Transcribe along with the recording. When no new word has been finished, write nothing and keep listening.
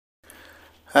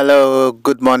Hello,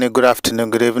 good morning, good afternoon,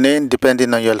 good evening,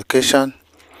 depending on your location.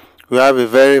 We have a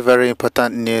very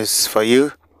important news for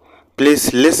you.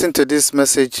 Please listen to this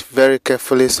message very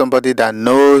carefully. Somebody that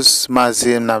knows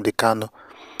Mazi Nnamdi Kanu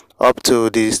up to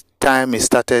this time he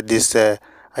started this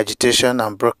agitation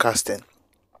and broadcasting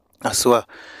as well.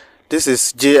 This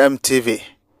is GMTV.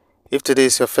 If today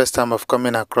is your first time of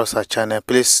coming across our channel,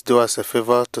 please do us a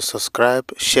favor to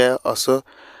subscribe, share also,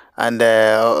 and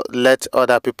let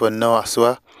other people know as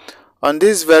well. On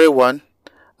this very one,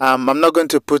 I'm not going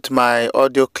to put my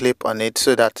audio clip on it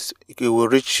so that it will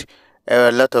reach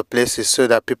a lot of places so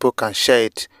that people can share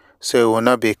it, so it will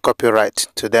not be copyright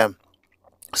to them.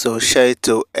 So share it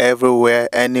to everywhere,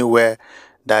 anywhere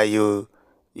that you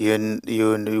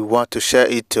want to share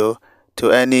it to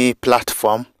any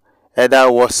platform, either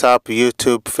WhatsApp,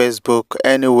 YouTube, Facebook,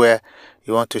 anywhere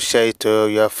you want to share it to.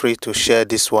 You are free to share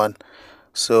this one,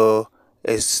 so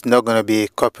it's not going to be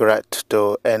copyright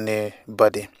to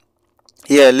anybody.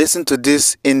 Yeah, listen to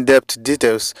these in-depth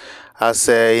details as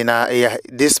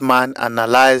this man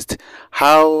analyzed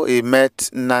how he met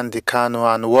Nnamdi Kanu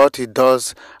and what he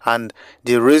does, and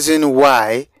the reason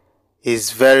why is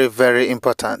very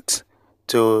important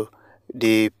to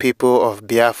the people of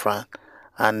Biafra,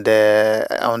 and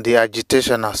on the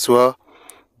agitation as well,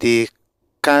 the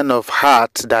kind of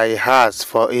heart that he has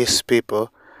for his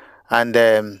people, and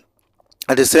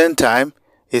at the same time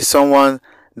is someone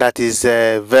that is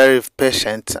very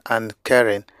patient and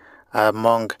caring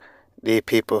among the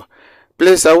people.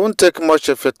 Please, I won't take much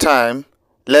of your time.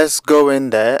 Let's go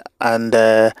in there and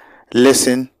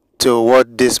listen to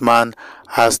what this man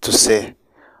has to say.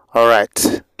 All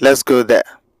right, let's go there.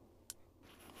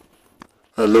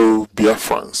 Hello,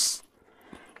 Biafrans.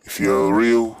 If you're a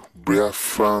real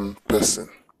Biafran person,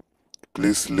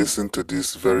 please listen to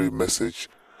this very message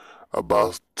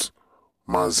about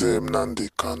Mazi Nnamdi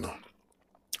Kanu.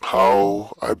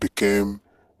 How I became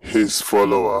his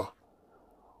follower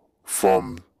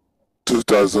from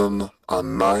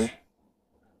 2009,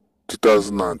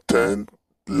 2010,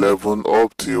 11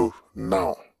 up till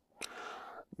now.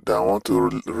 That I want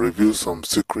to reveal some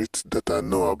secrets that I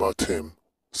know about him,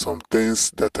 some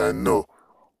things that I know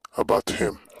about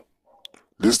him.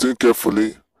 Listen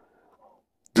carefully.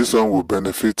 This one will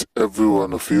benefit every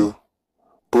one of you,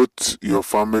 both your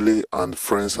family and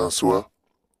friends as well.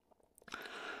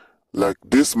 Like,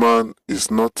 this man is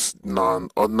not an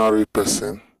ordinary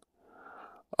person,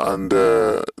 and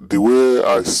the way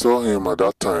I saw him at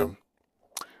that time,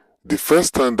 the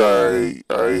first time that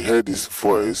I heard his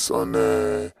voice on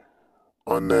I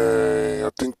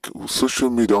think social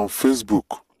media, on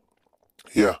Facebook.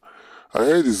 Yeah, I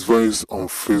heard his voice on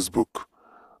Facebook,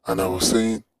 and I was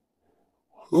saying,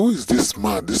 who is this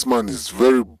man? This man is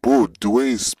very bold. The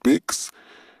way he speaks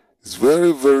is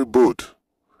very bold.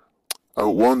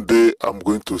 One day I'm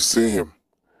going to see him.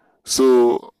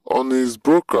 So on his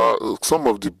broadcast, some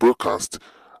of the broadcast,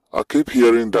 I keep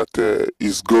hearing that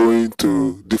he's going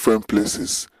to different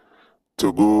places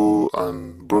to go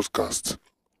and broadcast.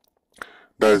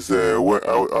 That is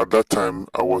at that time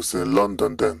I was in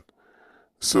London then.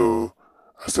 So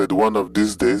I said, one of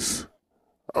these days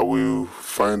I will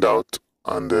find out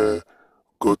and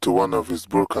go to one of his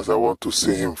broadcasts. I want to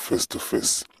see him face to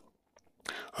face.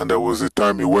 And there was a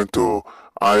time he went to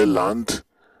Ireland,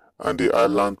 and the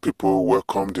Ireland people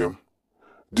welcomed him.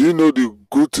 Do you know the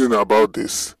good thing about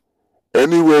this?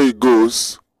 Anywhere he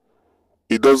goes,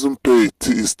 he doesn't pay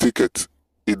his ticket.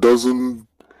 He doesn't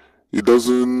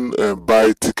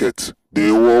buy ticket. They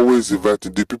always invite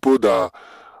him. The people that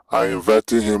are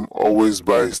inviting him always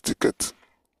buy his ticket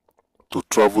to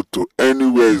travel to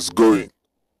anywhere he's going,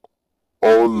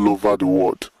 all over the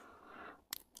world.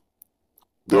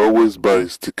 They always buy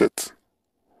his ticket.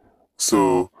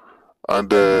 So,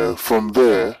 and from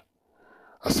there,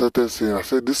 I started saying, I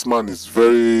said, this man is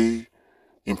very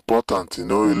important. You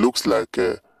know, it looks like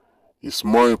he's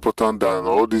more important than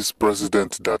all these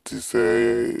presidents that is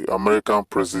a American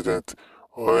president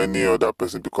or any other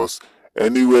person, because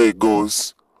anywhere he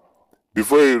goes,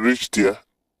 before he reached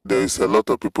there is a lot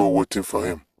of people waiting for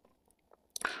him.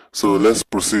 So let's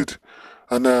proceed.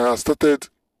 And I started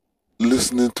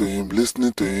listening to him.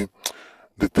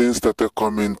 The things started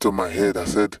coming to my head. I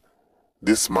said,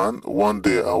 this man, one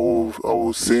day I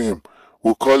will see him.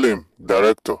 We'll call him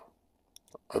director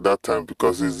at that time,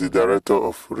 because he's the director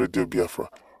of Radio Biafra.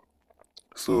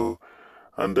 So,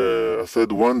 and I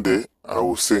said, one day I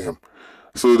will see him.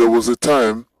 So there was a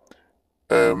time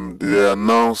they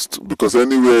announced, because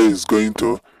anywhere he's going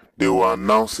to, they will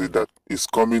announce it that he's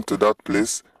coming to that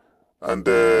place, and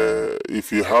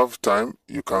if you have time,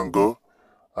 you can go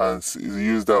and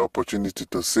use that opportunity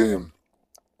to see him.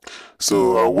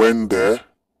 So I went there.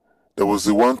 There was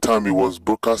the one time he was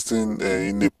broadcasting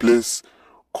in a place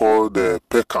called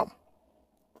Peckham.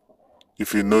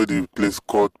 If you know the place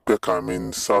called Peckham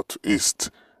in southeast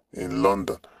in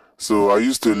London. So I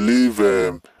used to live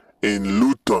in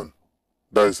Luton.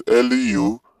 That is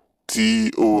Luton.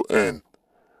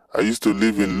 I used to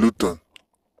live in Luton.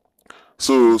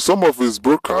 So some of his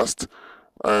broadcasts,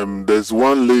 there's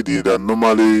one lady that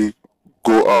normally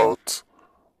go out.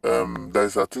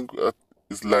 There's, I think,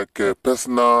 it's like a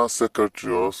personal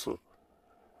secretary also.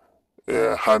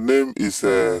 Her name is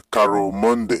Carol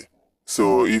Monday.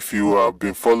 So if you have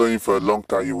been following for a long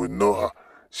time, you will know her.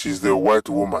 She's the white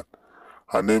woman.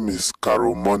 Her name is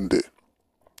Carol Monday.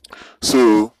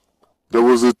 So there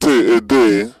was a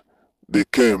day they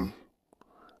came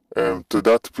to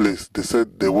that place. They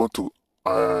said they want to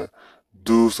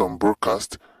do some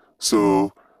broadcast.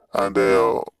 So, and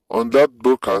on that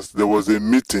broadcast, there was a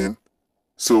meeting.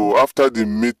 So after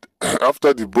the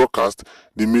after the broadcast,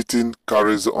 the meeting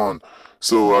carries on.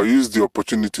 So I used the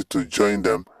opportunity to join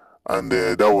them, and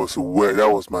that was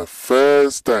my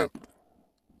first time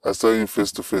I saw him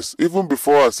face to face. Even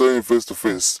before I saw him face to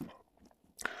face,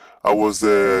 I used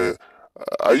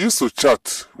to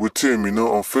chat with him,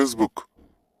 on Facebook.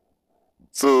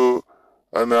 So,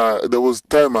 and there was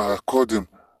time I called him.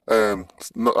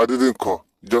 No, I didn't call,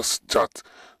 just chat.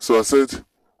 So I said,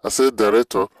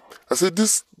 director, I said,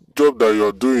 this job that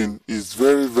you're doing is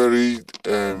very, very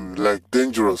like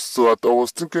dangerous. So I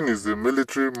was thinking he's a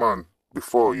military man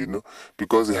before,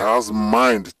 because he has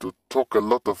mind to talk a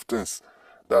lot of things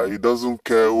that he doesn't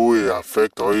care who he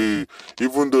affect, or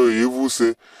even though he will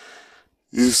say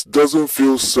he doesn't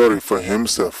feel sorry for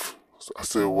himself. So I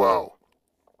said, wow.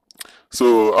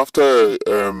 So after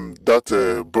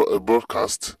that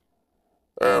broadcast,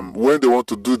 when they want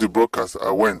to do the broadcast,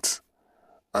 I went,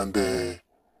 and I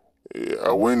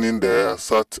went in there. I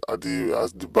sat at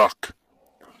the back.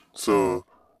 So,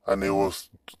 and he was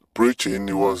preaching.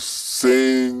 He was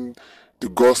saying the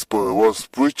gospel. He was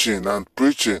preaching and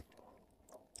preaching.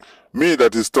 Me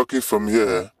that is talking from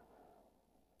here,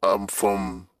 I'm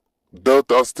from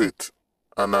Delta State,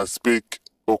 and I speak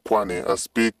Okwane. I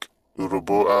speak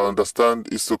Yoruba. I understand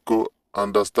Isoko. I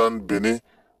understand Beni.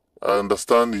 I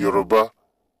understand Yoruba.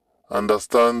 I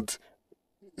understand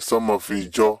some of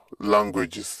Ijo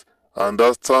languages. I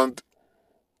understand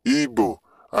Igbo,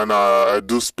 and I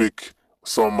do speak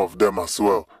some of them as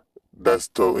well. That's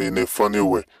in a funny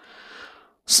way.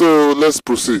 So let's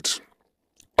proceed.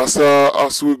 As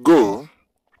we go,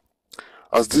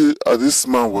 as this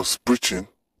man was preaching,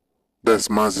 that's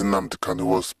Mazi Nnamdi Kanu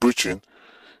was preaching,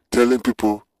 telling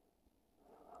people.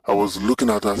 I was looking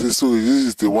at her. I said, so this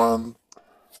is the one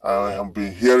I have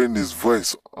been hearing his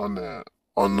voice on the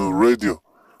radio,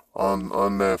 on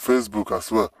Facebook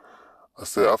as well. I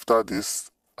said, after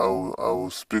this, I will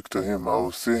speak to him. I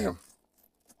will see him.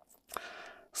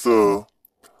 So,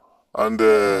 and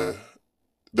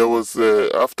there was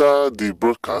after the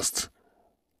broadcast,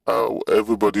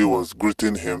 everybody was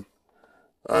greeting him,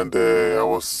 and I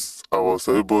was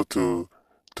able to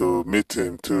meet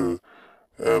him too.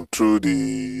 Through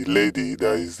the lady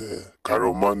that is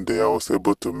Carol Monday. I was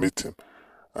able to meet him,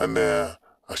 and I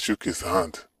shook his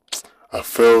hand. I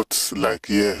felt like,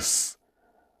 yes,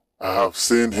 I have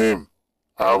seen him.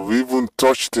 I have even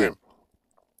touched him.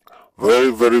 Very,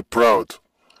 very proud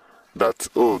that,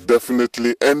 oh,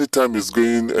 definitely anytime he's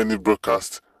going any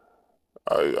broadcast,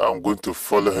 I'm going to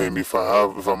follow him. If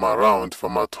I'm around, if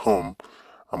I'm at home,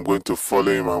 I'm going to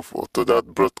follow him to that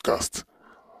broadcast.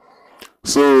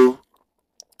 So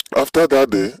after that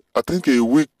day, I think a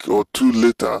week or two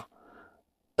later,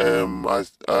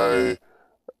 I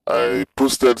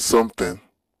posted something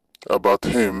about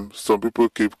him. Some people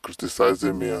keep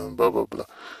criticizing me and blah blah blah.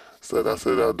 So I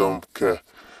said I don't care.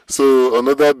 So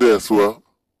another day as well,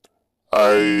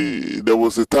 there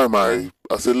was a time I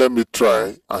said let me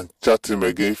try and chat him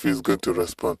again if he's going to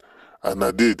respond, and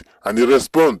I did, and he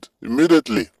responded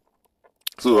immediately.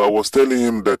 So I was telling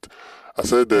him that I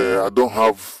said I don't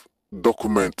have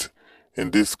document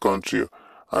in this country,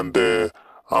 and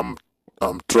I'm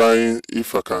trying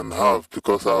if I can have,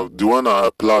 because the one I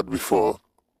applied before,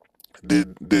 they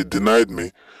denied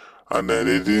me, and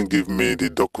they didn't give me the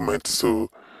document. So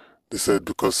they said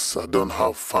because I don't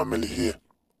have family here.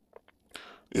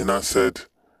 He now said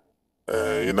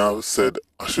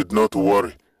I should not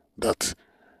worry, that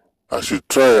I should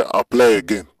try apply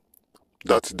again,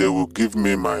 that they will give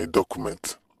me my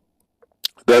document.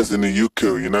 That's in the UK,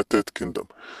 United Kingdom.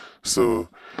 So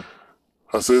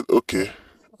I said, okay.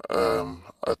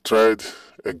 I tried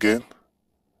again,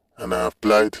 and I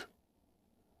applied.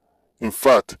 In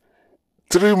fact,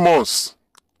 3 months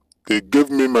they gave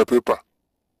me my paper.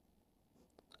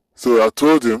 So I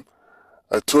told him,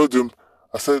 I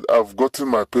said, I've gotten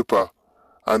my paper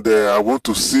and I want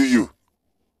to see you.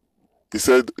 He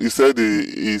said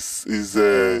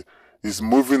he's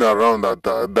moving around at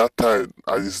that time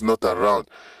and he's not around.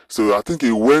 So I think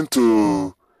he went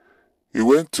to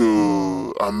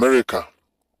America.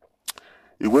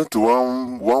 He went to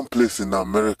one place in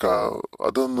America. I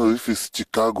don't know if it's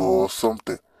Chicago or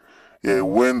something. Yeah, he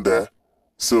went there.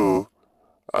 So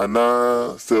and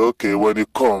I say, okay, when he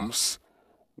comes,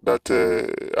 that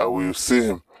I will see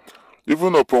him.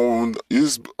 Even upon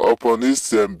his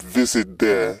visit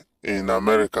there in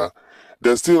America,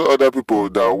 there's still other people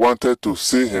that wanted to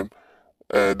see him.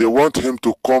 They want him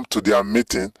to come to their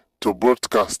meeting to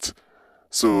broadcast.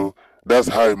 So that's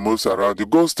how he moves around. He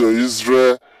goes to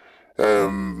Israel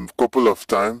couple of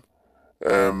times.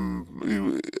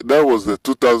 That was the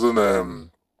 2000.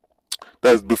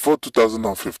 That's before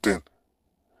 2015.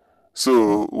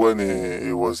 So when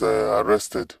he was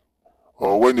arrested,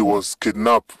 or when he was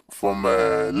kidnapped from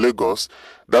Lagos,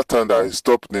 that time that he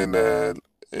stopped in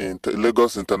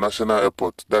Lagos International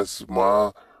Airport, that's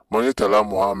Monitala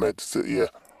Mohammed, so, yeah,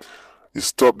 he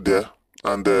stopped there,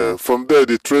 and from there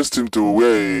they traced him to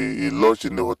where he lodged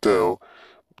in the hotel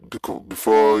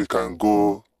before he can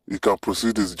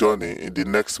proceed his journey in the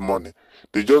next morning.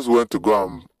 They just went to go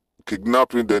and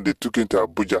kidnap him, then they took him to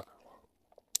Abuja,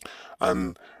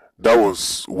 and that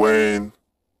was when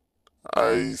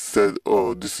I said,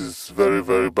 oh, this is very,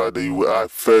 very bad. I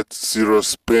felt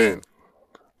serious pain.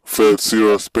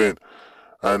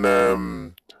 And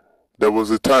there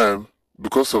was a time,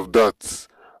 because of that,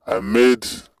 I made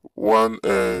one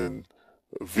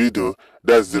video.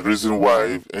 That's the reason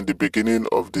why in the beginning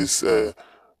of this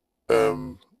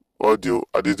audio,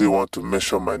 I didn't want to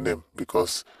mention my name,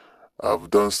 because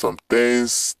I've done some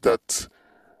things that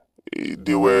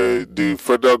the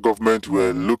federal government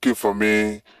were looking for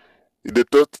me. They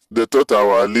thought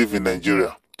I live in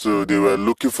Nigeria, so they were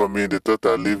looking for me. They thought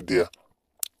I lived there.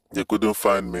 They couldn't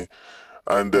find me,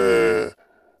 and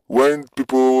when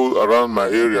people around my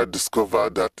area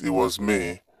discovered that it was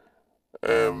me,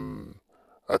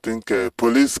 I think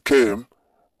police came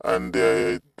and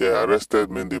they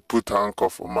arrested me. They put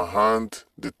handcuff on my hand.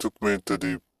 They took me to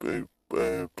the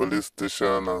police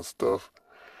station and stuff.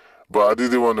 But I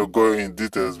didn't want to go in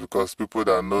details because people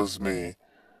that knows me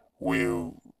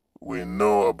will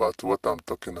know about what I'm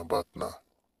talking about now.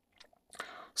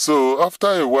 So after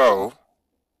a while,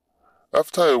 I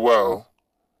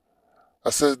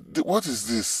said, what is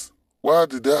this? Why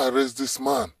did they arrest this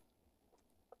man?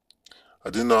 I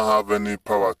did not have any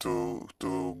power to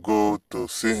go to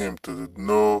see him to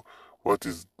know what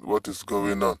is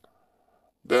going on.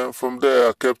 Then from there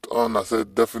I kept on. I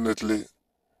said, definitely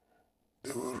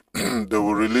they will they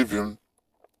will relieve him.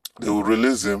 They will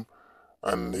release him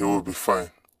and he will be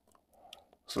fine.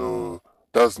 So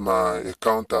that's my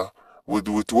encounter with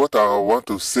what I want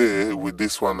to say with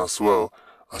this one as well.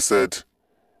 I said,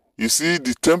 you see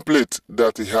the template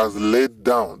that he has laid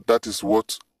down, that is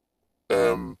what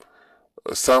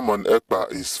Simon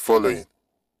Ekpa is following.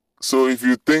 So if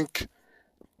you think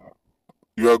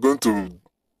you are going to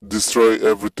destroy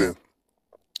everything,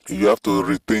 you have to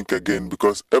rethink again,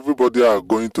 because everybody are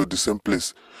going to the same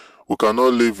place. We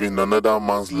cannot live in another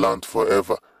man's land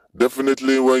forever.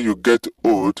 Definitely when you get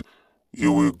old,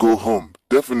 you will go home.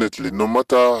 Definitely, no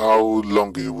matter how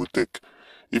long it will take.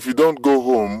 If you don't go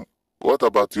home, what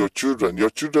about your children? Your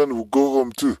children will go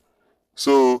home too.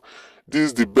 So this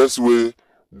is the best way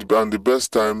and the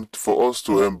best time for us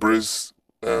to embrace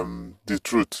the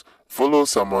truth. Follow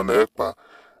Simon Ekpa.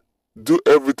 Do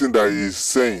everything that he is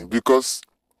saying, because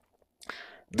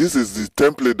this is the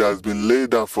template that has been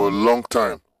laid down for a long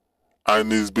time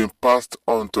and is being passed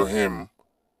on to him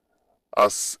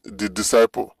as the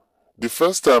disciple. The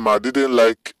first time I didn't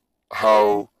like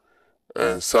how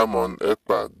Simon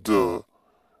Ekpa do.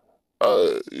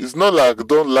 It's not like I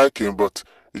don't like him, but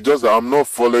it's just that I'm not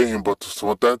following him. But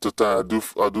from time to time,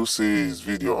 I do see his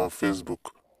video on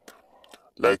Facebook.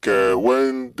 Like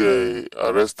when they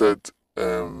arrested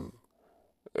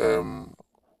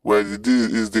well,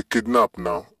 is the kidnap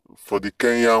now for the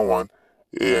Kenyan one,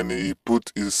 and he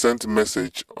sent a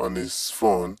message on his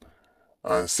phone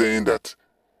and saying that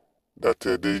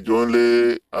they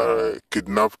only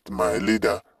kidnapped my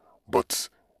leader, but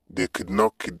they could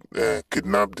not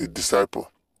kidnap the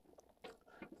disciple.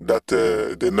 That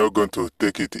they're not going to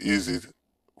take it easy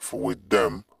with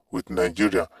them, with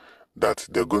Nigeria, that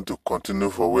they're going to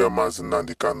continue for where Mazi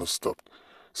and Kanu stopped.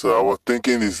 So I was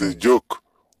thinking it's a joke.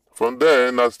 From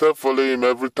then, I started following him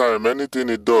every time. Anything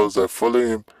he does, I follow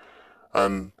him.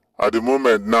 And at the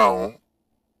moment now,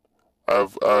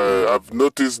 I've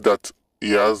noticed that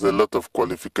he has a lot of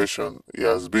qualification. He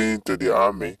has been to the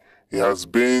army. He has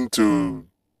been to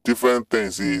different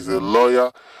things. He is a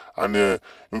lawyer, and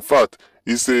in fact,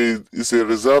 he's a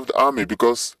reserved army,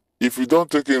 because if you don't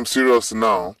take him serious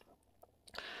now,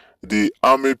 the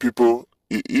army people,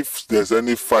 if there's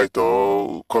any fight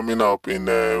or coming up in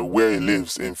where he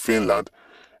lives in Finland,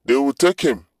 they will take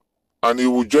him and he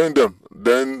will join them.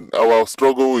 Then our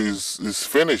struggle is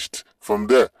finished from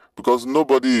there, because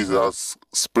nobody is as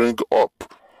spring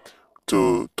up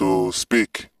to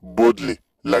speak boldly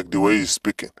like the way he's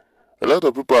speaking. A lot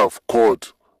of people have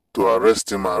called to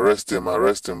arrest him,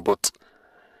 but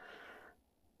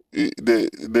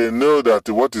they know that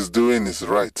what he's doing is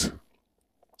right.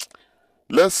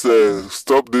 Let's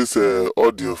stop this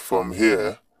audio from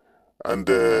here, and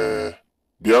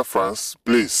Biafrans,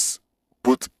 please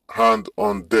put hand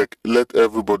on deck. Let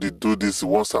everybody do this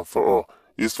once and for all.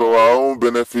 It's for our own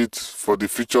benefit, for the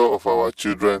future of our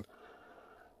children.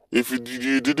 If you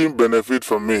didn't benefit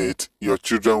from it, your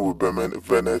children will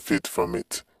benefit from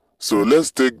it. So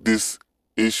let's take this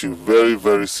issue very,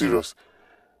 very serious.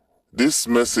 This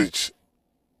message,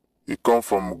 it comes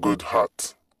from good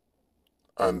heart.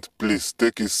 And please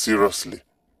take it seriously.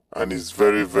 And it's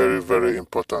very, very, very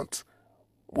important.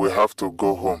 We have to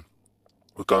go home.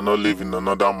 We cannot live in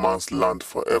another man's land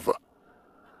forever.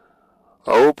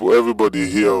 I hope everybody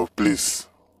here, please,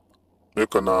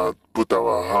 make us put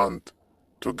our hand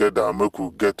together and make we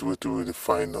get with the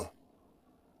final.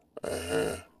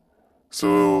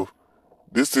 So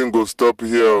this thing will stop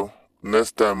here.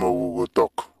 Next time we will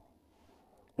talk.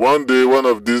 One day, one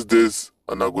of these days,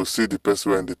 and I go see the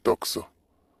person when they talk. So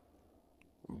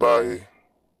bye.